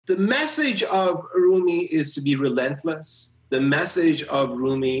The message of Rumi is to be relentless. The message of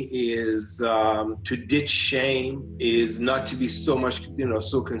Rumi is to ditch shame, is not to be so much,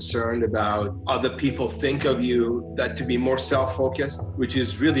 so concerned about other people think of you, that to be more self-focused, which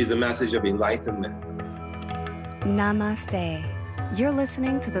is really the message of enlightenment. Namaste. You're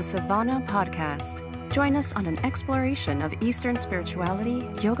listening to the Savannah Podcast. Join us on an exploration of Eastern spirituality,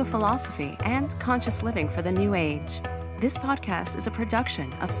 yoga philosophy, and conscious living for the new age. This podcast is a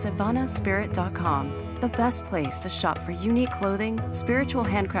production of SavannahSpirit.com, the best place to shop for unique clothing, spiritual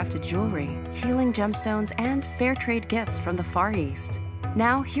handcrafted jewelry, healing gemstones, and fair trade gifts from the Far East.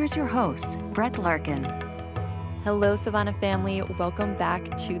 Now, here's your host, Brett Larkin. Hello, Savannah family. Welcome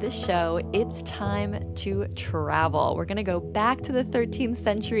back to the show. It's time to travel. We're going to go back to the 13th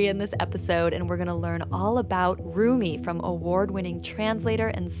century in this episode, and we're going to learn all about Rumi from award-winning translator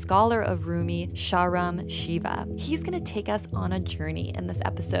and scholar of Rumi, Shahram Shiva. He's going to take us on a journey in this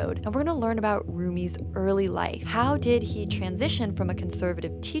episode, and we're going to learn about Rumi's early life. How did he transition from a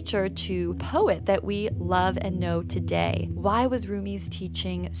conservative teacher to poet that we love and know today? Why was Rumi's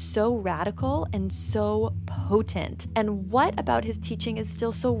teaching so radical and so potent? And what about his teaching is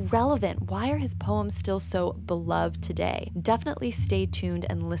still so relevant? Why are his poems still so beloved today? Definitely stay tuned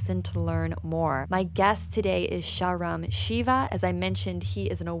and listen to learn more. My guest today is Shahram Shiva. As I mentioned, he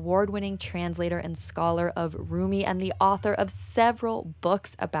is an award-winning translator and scholar of Rumi and the author of several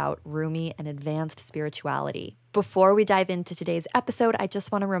books about Rumi and advanced spirituality. Before we dive into today's episode, I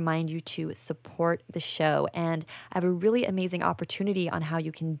just want to remind you to support the show. And I have a really amazing opportunity on how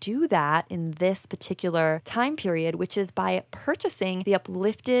you can do that in this particular time period, which is by purchasing the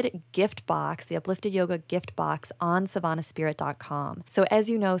Uplifted gift box, the Uplifted Yoga gift box on SavannahSpirit.com. So as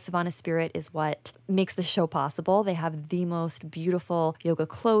you know, Savannah Spirit is what makes the show possible. They have the most beautiful yoga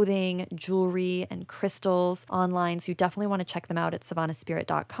clothing, jewelry, and crystals online. So you definitely want to check them out at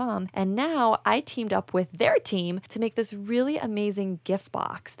SavannahSpirit.com. And now I teamed up with their team to make this really amazing gift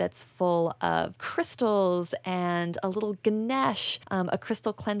box that's full of crystals and a little Ganesh, a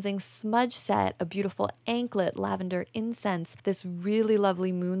crystal cleansing smudge set, a beautiful anklet, lavender incense, this really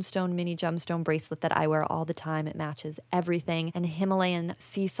lovely moonstone mini gemstone bracelet that I wear all the time. It matches everything, and Himalayan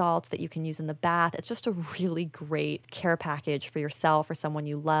sea salts that you can use in the bath. It's just a really great care package for yourself or someone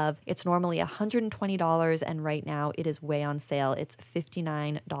you love. It's normally $120, and right now it is way on sale. It's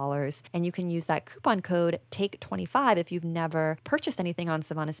 $59, and you can use that coupon code TAKE25 if you've never purchased anything on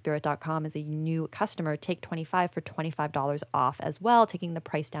SavannahSpirit.com as a new customer. TAKE25 for $25 off as well, taking the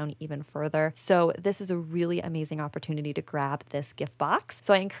price down even further. So this is a really amazing opportunity to grab this gift box.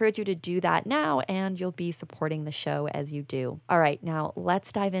 So I encourage you to do that now, and you'll be supporting the show as you do. All right, now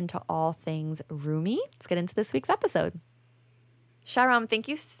let's dive into all things Rumi. Let's get into this week's episode. Shahram, thank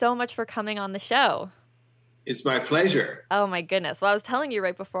you so much for coming on the show. It's my pleasure. Oh my goodness. Well, I was telling you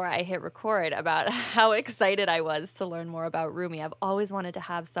right before I hit record about how excited I was to learn more about Rumi. I've always wanted to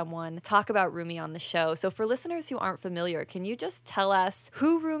have someone talk about Rumi on the show. So for listeners who aren't familiar, can you just tell us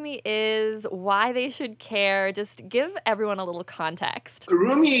who Rumi is, why they should care? Just give everyone a little context.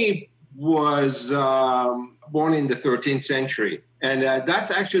 Rumi was born in the 13th century. And that's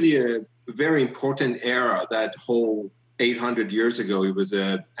actually a very important era, that whole 800 years ago. It was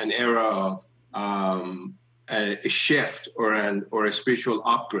an era of a shift or a spiritual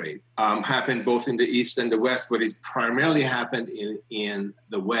upgrade happened both in the East and the West, but it primarily happened in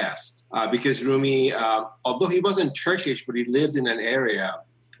the West because Rumi, although he wasn't Turkish, but he lived in an area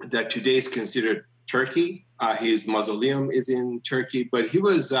that today is considered Turkey. His mausoleum is in Turkey, but he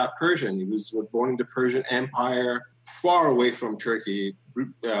was Persian. He was born in the Persian Empire, far away from Turkey,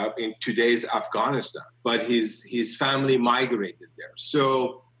 in today's Afghanistan. But his family migrated there.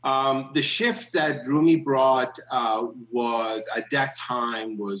 So the shift that Rumi brought was at that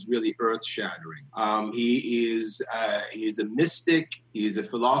time was really earth-shattering. He's a mystic. He's a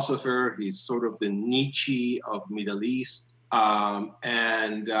philosopher. He's sort of the Nietzsche of Middle East.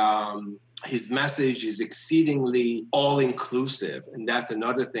 His message is exceedingly all-inclusive. And that's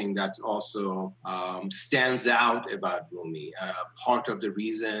another thing that's also stands out about Rumi. Part of the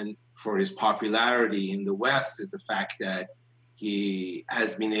reason for his popularity in the West is the fact that he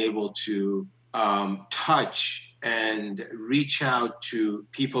has been able to touch and reach out to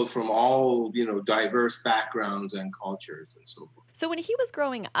people from all, diverse backgrounds and cultures and so forth. So when he was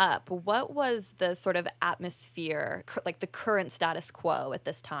growing up, what was the sort of atmosphere, like the current status quo at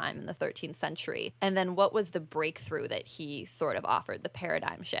this time in the 13th century? And then what was the breakthrough that he sort of offered, the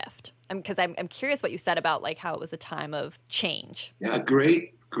paradigm shift? Because I'm curious what you said about like how it was a time of change. Yeah,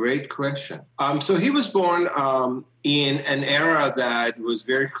 great question. So he was born in an era that was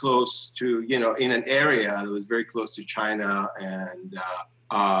very close to, in an area that was very close to China and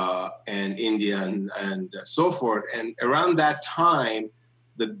and India and so forth. And around that time,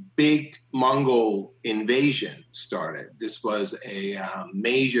 the big Mongol invasion started. This was a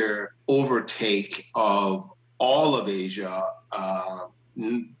major overtake of all of Asia,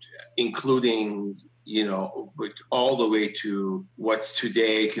 including, all the way to what's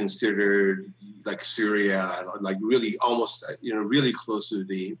today considered like Syria, like really almost, really close to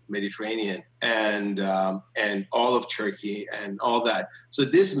the Mediterranean, and all of Turkey and all that. So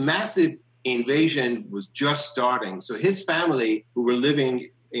this massive invasion was just starting. So his family, who were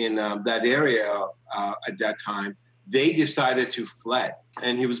living in that area at that time, they decided to fled.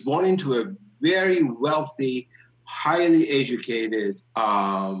 And he was born into a very wealthy, highly educated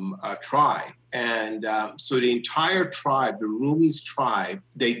tribe. And so the entire tribe, the Rumi's tribe,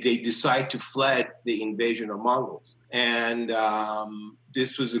 they decide to fled the invasion of Mongols. And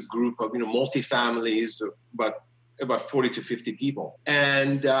this was a group of, multi-families, about 40 to 50 people.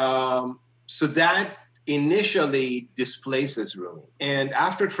 And so that initially displaces Rumi. And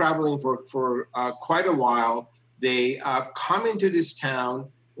after traveling for quite a while, they come into this town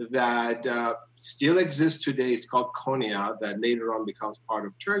that still exists today. It's called Konya, that later on becomes part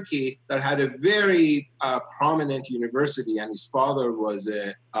of Turkey, that had a very prominent university, and his father was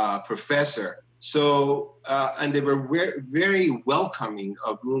a professor. So, and they were very welcoming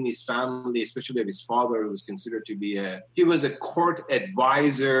of Rumi's family, especially of his father, who was considered to be he was a court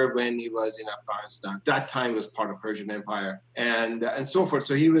advisor when he was in Afghanistan. That time was part of Persian Empire, and so forth.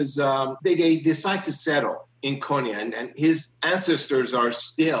 So he was, they decide to settle in Konya, and his ancestors are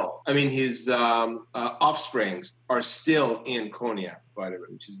still, his offsprings are still in Konya, by the way,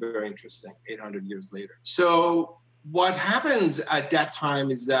 which is very interesting, 800 years later. So what happens at that time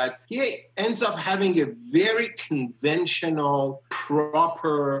is that he ends up having a very conventional,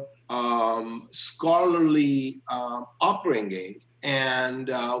 proper, scholarly upbringing. And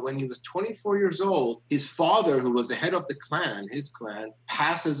when he was 24 years old, his father, who was the head of the clan, his clan,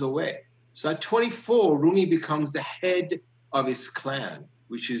 passes away. So at 24, Rumi becomes the head of his clan,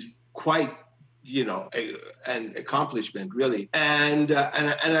 which is quite, an accomplishment, really. And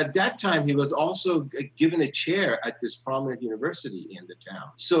at that time, he was also given a chair at this prominent university in the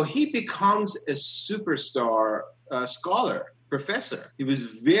town. So he becomes a superstar scholar, professor. He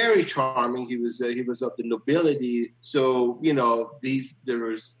was very charming. He was of the nobility. So,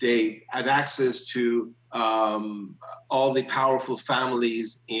 they had access to all the powerful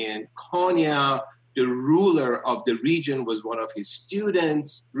families in Konya. The ruler of the region was one of his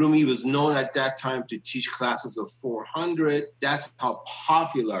students. Rumi was known at that time to teach classes of 400. That's how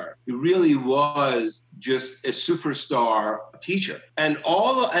popular he really was, just a superstar teacher. And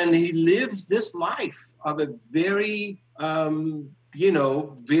he lives this life of a very,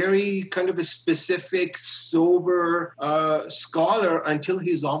 very kind of a specific, sober scholar until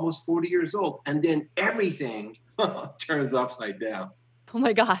he's almost 40 years old. And then everything turns upside down. Oh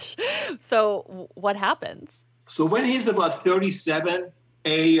my gosh. So what happens? So when he's about 37,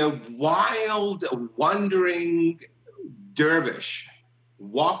 a wild, wandering dervish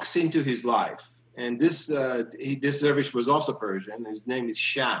walks into his life. And this dervish was also Persian. His name is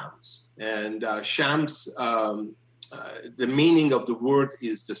Shams. And Shams, the meaning of the word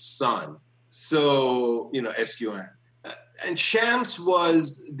is the sun. So, S-U-N. And Shams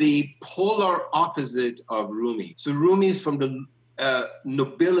was the polar opposite of Rumi. So Rumi is from the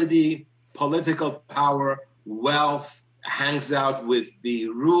nobility, political power, wealth, hangs out with the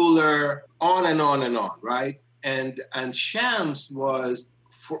ruler, on and on and on, right? And Shams was,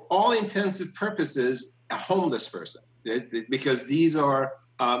 for all intensive purposes, a homeless person, because these are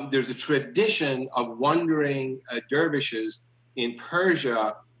there's a tradition of wandering dervishes in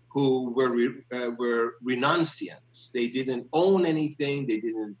Persia who were renunciants. They didn't own anything. They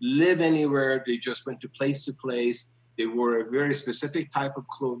didn't live anywhere. They just went to place. They wore a very specific type of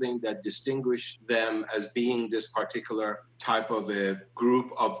clothing that distinguished them as being this particular type of a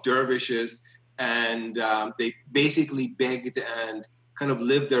group of dervishes. And they basically begged and kind of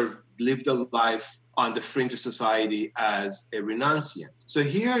lived a life on the fringe of society as a renunciant. So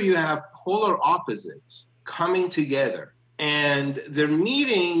here you have polar opposites coming together. And their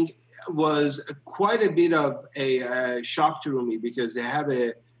meeting was quite a bit of a shock to Rumi, because they have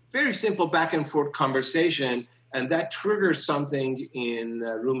a very simple back and forth conversation. And that triggers something in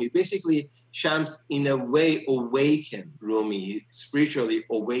Rumi. Basically, Shams, in a way, awakened Rumi. He spiritually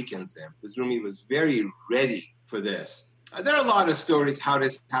awakens him, because Rumi was very ready for this. There are a lot of stories how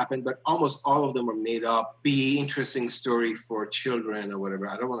this happened, but almost all of them are made up. Be interesting story for children or whatever.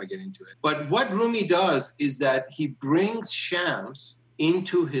 I don't want to get into it. But what Rumi does is that he brings Shams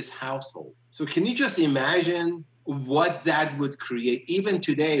into his household. So can you just imagine what that would create. Even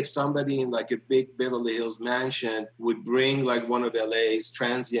today, if somebody in like a big Beverly Hills mansion would bring like one of LA's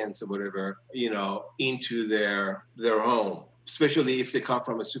transients or whatever, into their home, especially if they come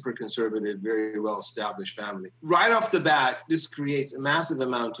from a super conservative, very well-established family. Right off the bat, this creates a massive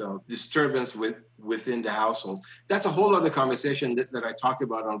amount of disturbance within the household. That's a whole other conversation that I talk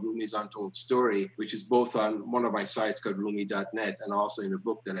about on Rumi's Untold Story, which is both on one of my sites called Rumi.net and also in a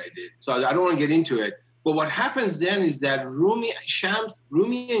book that I did. So I don't want to get into it. But what happens then is that Rumi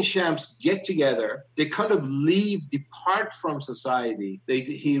and Shams get together. They kind of depart from society.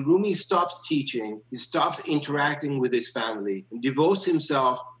 Rumi stops teaching. He stops interacting with his family and devotes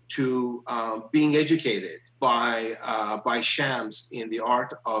himself to being educated by Shams in the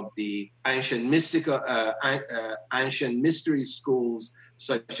art of the ancient mystery schools,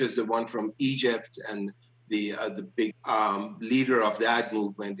 such as the one from Egypt, and the big leader of that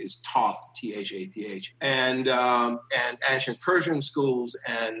movement is Thoth, T-H-A-T-H, and ancient Persian schools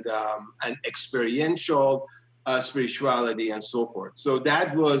and experiential spirituality and so forth. So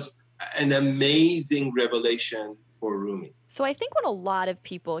that was an amazing revelation for Rumi. So I think when a lot of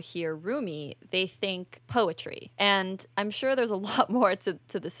people hear Rumi, they think poetry. And I'm sure there's a lot more to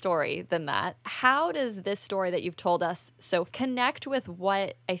the story than that. How does this story that you've told us so connect with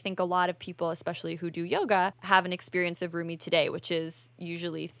what I think a lot of people, especially who do yoga, have an experience of Rumi today, which is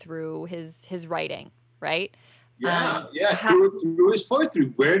usually through his writing, right? Through his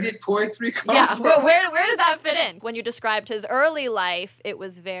poetry. Where did poetry come from? Where did that fit in? When you described his early life, it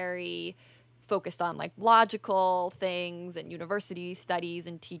was very focused on like logical things and university studies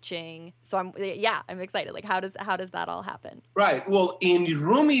and teaching. So I'm excited. Like how does that all happen? Right. Well, in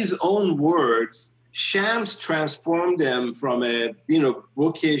Rumi's own words, Shams transformed him from a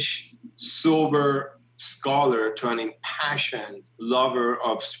bookish, sober scholar to an impassioned lover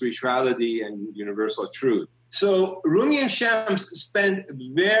of spirituality and universal truth. So Rumi and Shams spent a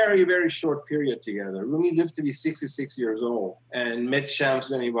very, very short period together. Rumi lived to be 66 years old and met Shams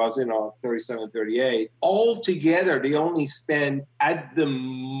when he was, 37, 38. Altogether, they only spent at the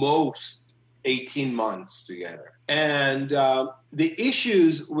most 18 months together. And the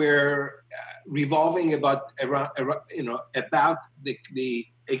issues were revolving about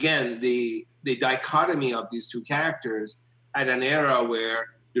the dichotomy of these two characters at an era where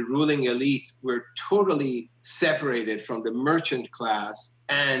the ruling elite were totally separated from the merchant class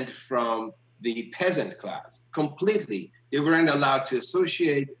and from the peasant class completely. They weren't allowed to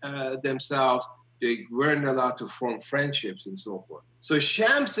associate themselves. They weren't allowed to form friendships and so forth. So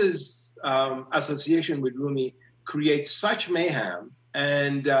Shams's association with Rumi creates such mayhem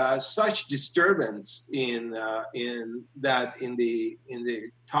and such disturbance in the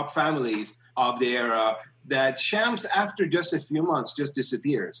top families of the era that Shams, after just a few months, just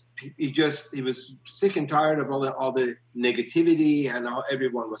disappears. He was sick and tired of all the negativity and how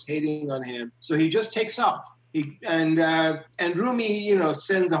everyone was hating on him. So he just takes off. And Rumi,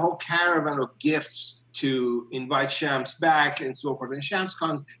 sends a whole caravan of gifts to invite Shams back and so forth. And Shams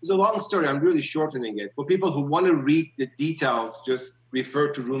comes. It's a long story. I'm really shortening it. For people who want to read the details, just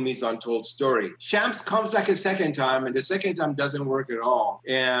refer to Rumi's Untold Story. Shams comes back a second time, and the second time doesn't work at all.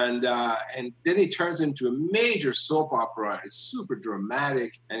 And then it turns into a major soap opera. It's super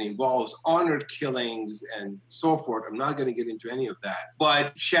dramatic and involves honor killings and so forth. I'm not going to get into any of that.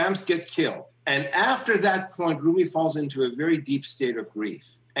 But Shams gets killed. And after that point, Rumi falls into a very deep state of grief.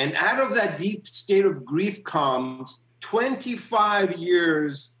 And out of that deep state of grief comes 25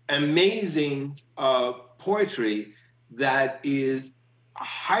 years amazing poetry that is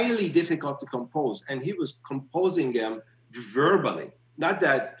highly difficult to compose. And he was composing them verbally. Not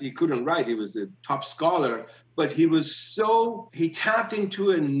that he couldn't write, he was a top scholar, but he tapped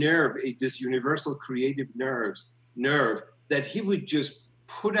into a nerve, this universal creative nerve that he would just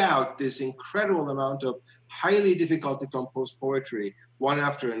put out this incredible amount of highly difficult to compose poetry, one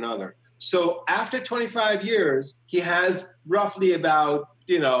after another. So after 25 years, he has roughly about,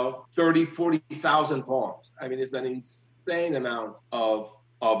 30, 40,000 poems. I mean, it's an insane amount of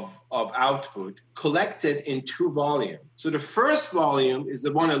output collected in 2 volumes. So the first volume is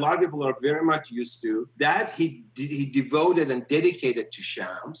the one a lot of people are very much used to, that he devoted and dedicated to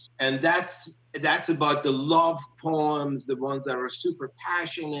Shams. And that's about the love poems, the ones that are super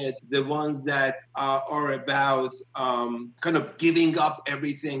passionate, the ones that are about kind of giving up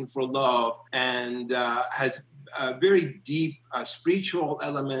everything for love, and has very deep spiritual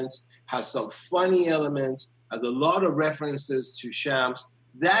elements, has some funny elements, has a lot of references to Shams.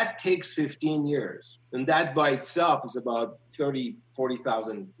 That takes 15 years. And that by itself is about 30,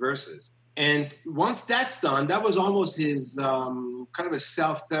 40,000 verses. And once that's done, that was almost his kind of a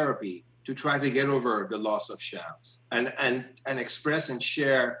self-therapy. to try to get over the loss of Shams and express and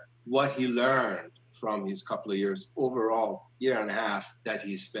share what he learned from his couple of years, overall year and a half that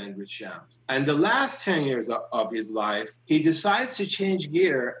he spent with Shams. And the last 10 years of his life, he decides to change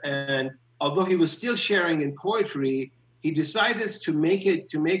gear. And although he was still sharing in poetry, he decided to make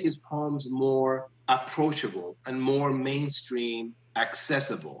his poems more approachable and more mainstream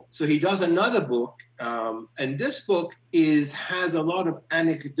accessible. So he does another book, and this book has a lot of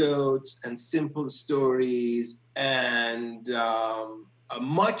anecdotes and simple stories and a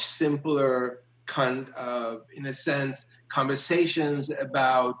much simpler, in a sense, conversations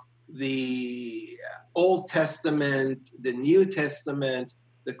about the Old Testament, the New Testament,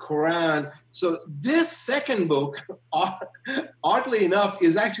 the Quran. So this second book, oddly enough,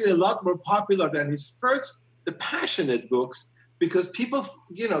 is actually a lot more popular than his first, The Passionate books, because people,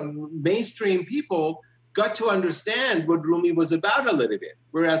 mainstream people got to understand what Rumi was about a little bit.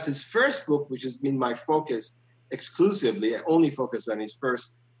 Whereas his first book, which has been my focus exclusively, I only focus on his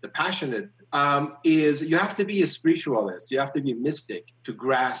first, The Passionate, is you have to be a spiritualist, you have to be a mystic to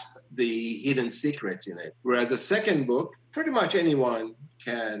grasp the hidden secrets in it. Whereas the second book, pretty much anyone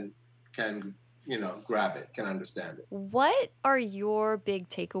can grab it, can understand it. What are your big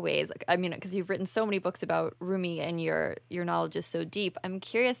takeaways? I mean, because you've written so many books about Rumi and your knowledge is so deep. I'm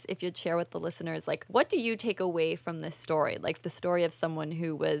curious if you'd share with the listeners, what do you take away from this story? Like the story of someone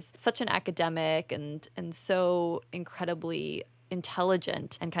who was such an academic and so incredibly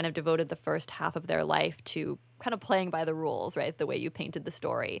intelligent and kind of devoted the first half of their life to kind of playing by the rules, right? The way you painted the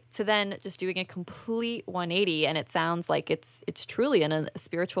story. So then just doing a complete 180, and it sounds like it's truly a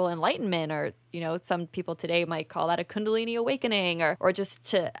spiritual enlightenment, or, some people today might call that a Kundalini awakening, or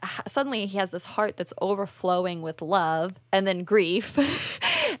just suddenly he has this heart that's overflowing with love and then grief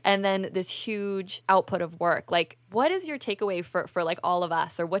and then this huge output of work. What is your takeaway for all of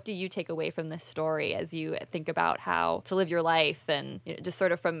us, or what do you take away from this story as you think about how to live your life and just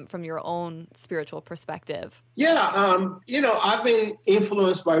sort of from your own spiritual perspective? Yeah, I've been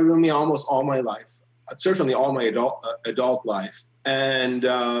influenced by Rumi almost all my life, certainly all my adult life, and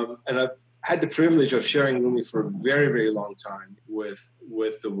I've had the privilege of sharing Rumi for a very, very long time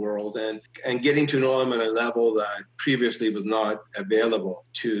with the world and getting to know him on a level that previously was not available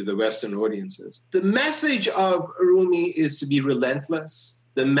to the Western audiences. The message of Rumi is to be relentless.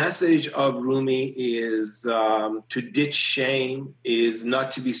 The message of Rumi is to ditch shame, is not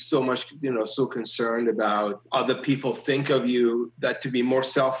to be so much, so concerned about other people think of you, that to be more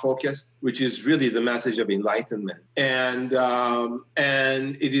self-focused, which is really the message of enlightenment. And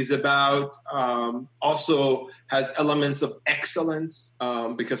it is about, also has elements of excellence,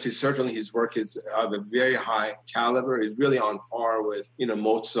 because his work is of a very high caliber. It's really on par with,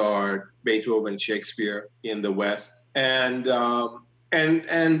 Mozart, Beethoven, Shakespeare in the West. And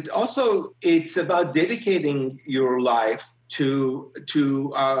also, it's about dedicating your life to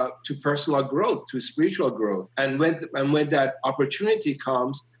personal growth, to spiritual growth. And when that opportunity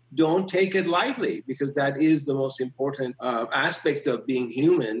comes, don't take it lightly, because that is the most important aspect of being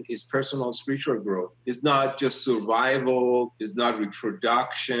human, is personal spiritual growth. It's not just survival, it's not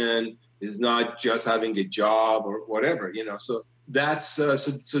reproduction, it's not just having a job or whatever, So that's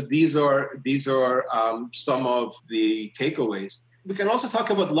so these are some of the takeaways. We can also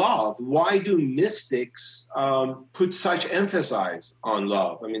talk about love. Why do mystics put such emphasis on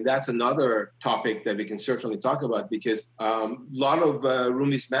love? I mean, that's another topic that we can certainly talk about, because a lot of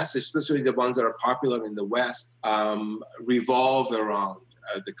Rumi's message, especially the ones that are popular in the West, revolve around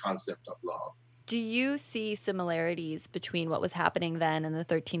the concept of love. Do you see similarities between what was happening then in the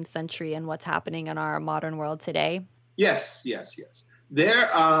 13th century and what's happening in our modern world today? Yes. There,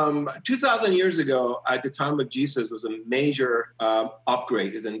 2,000 years ago, at the time of Jesus, was a major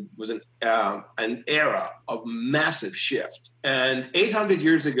upgrade. It was an era of massive shift. And 800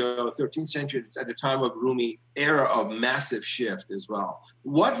 years ago, 13th century, at the time of Rumi, era of massive shift as well.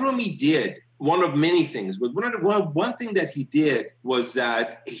 What Rumi did, one of many things, but one thing that he did was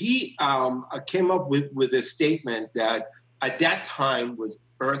that he came up with a statement that at that time was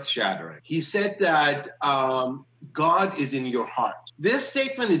earth-shattering. He said that God is in your heart. This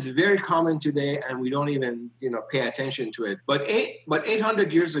statement is very common today, and we don't even, pay attention to it. But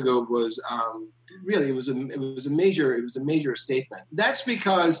 800 years ago was really it was a major statement. That's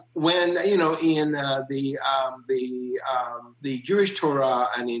because when in the Jewish Torah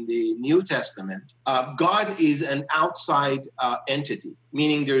and in the New Testament, God is an outside entity,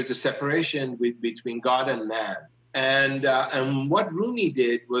 meaning there is a separation between God and man. And what Rumi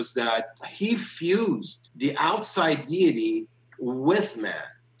did was that he fused the outside deity with man.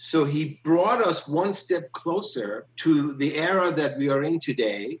 So he brought us one step closer to the era that we are in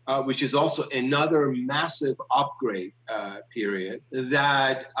today, which is also another massive upgrade period,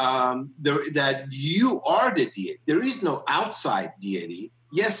 that that you are the deity. There is no outside deity.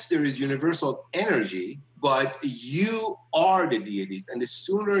 Yes, there is universal energy, but you are the deities. And the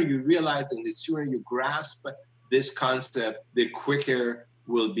sooner you realize and the sooner you grasp this concept, the quicker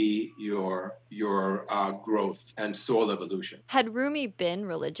will be your growth and soul evolution. Had Rumi been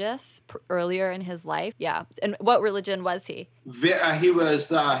religious earlier in his life? Yeah. And what religion was he? He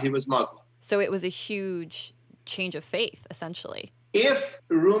was Muslim. So it was a huge change of faith, essentially. If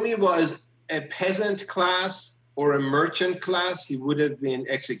Rumi was a peasant class or a merchant class, he would have been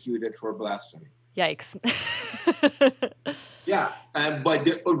executed for blasphemy. Yikes. Yeah, but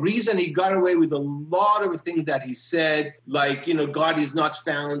the reason he got away with a lot of the things that he said, like, God is not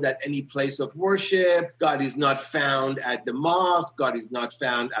found at any place of worship. God is not found at the mosque. God is not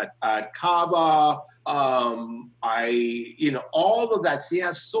found at Kaaba. All of that. So he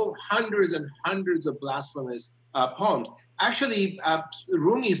has hundreds and hundreds of blasphemous poems. Actually,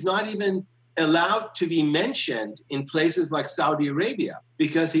 Rumi is not even allowed to be mentioned in places like Saudi Arabia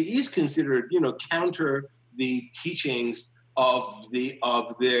because he is considered, counter the teachings of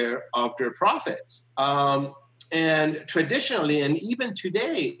their prophets. And traditionally, and even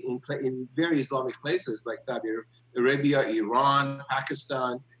today, in very Islamic places like Saudi Arabia, Iran,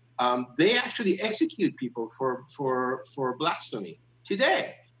 Pakistan, they actually execute people for blasphemy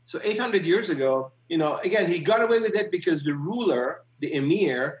today. So 800 years ago, again, he got away with it because the ruler, the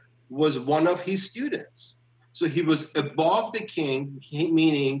emir, was one of his students. So he was above the king,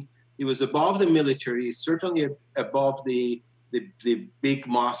 meaning he was above the military, certainly above the big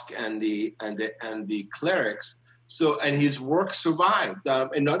mosque and the clerics. So, and his work survived.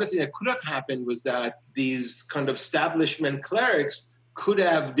 Another thing that could have happened was that these kind of establishment clerics could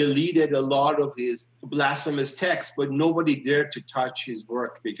have deleted a lot of his blasphemous texts, but nobody dared to touch his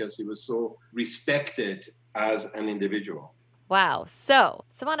work because he was so respected as an individual. Wow. So,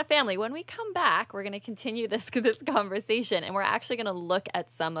 Savannah family, when we come back, we're going to continue this conversation, and we're actually going to look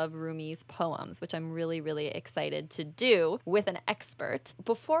at some of Rumi's poems, which I'm really, really excited to do with an expert.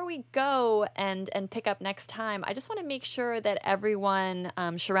 Before we go and pick up next time, I just want to make sure that everyone,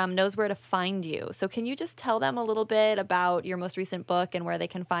 Shahram, knows where to find you. So can you just tell them a little bit about your most recent book and where they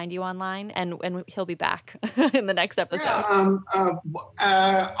can find you online? And he'll be back in the next episode. Yeah,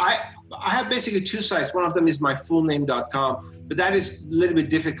 I have basically two sites. One of them is my fullname.com. But that is a little bit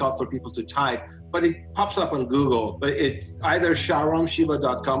difficult for people to type, but it pops up on Google. But it's either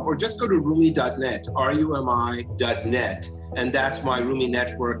shahramshiva.com or just go to rumi.net, rumi.net. And that's my Rumi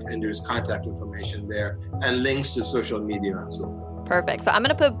network, and there's contact information there and links to social media and so forth. Perfect. So I'm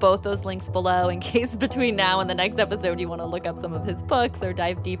going to put both those links below in case between now and the next episode you want to look up some of his books or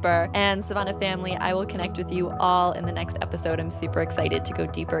dive deeper. And Savannah family, I will connect with you all in the next episode. I'm super excited to go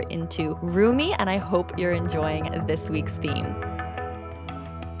deeper into Rumi, and I hope you're enjoying this week's theme.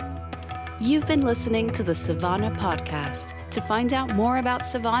 You've been listening to the Savannah Podcast. To find out more about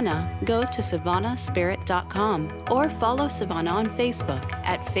Savannah, go to savannahspirit.com or follow Savannah on Facebook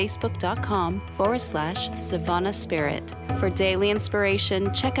at facebook.com/Savannah Spirit. For daily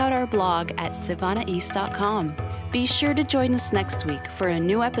inspiration, check out our blog at savannaeast.com. Be sure to join us next week for a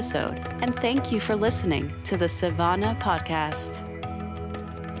new episode, and thank you for listening to the Savannah Podcast.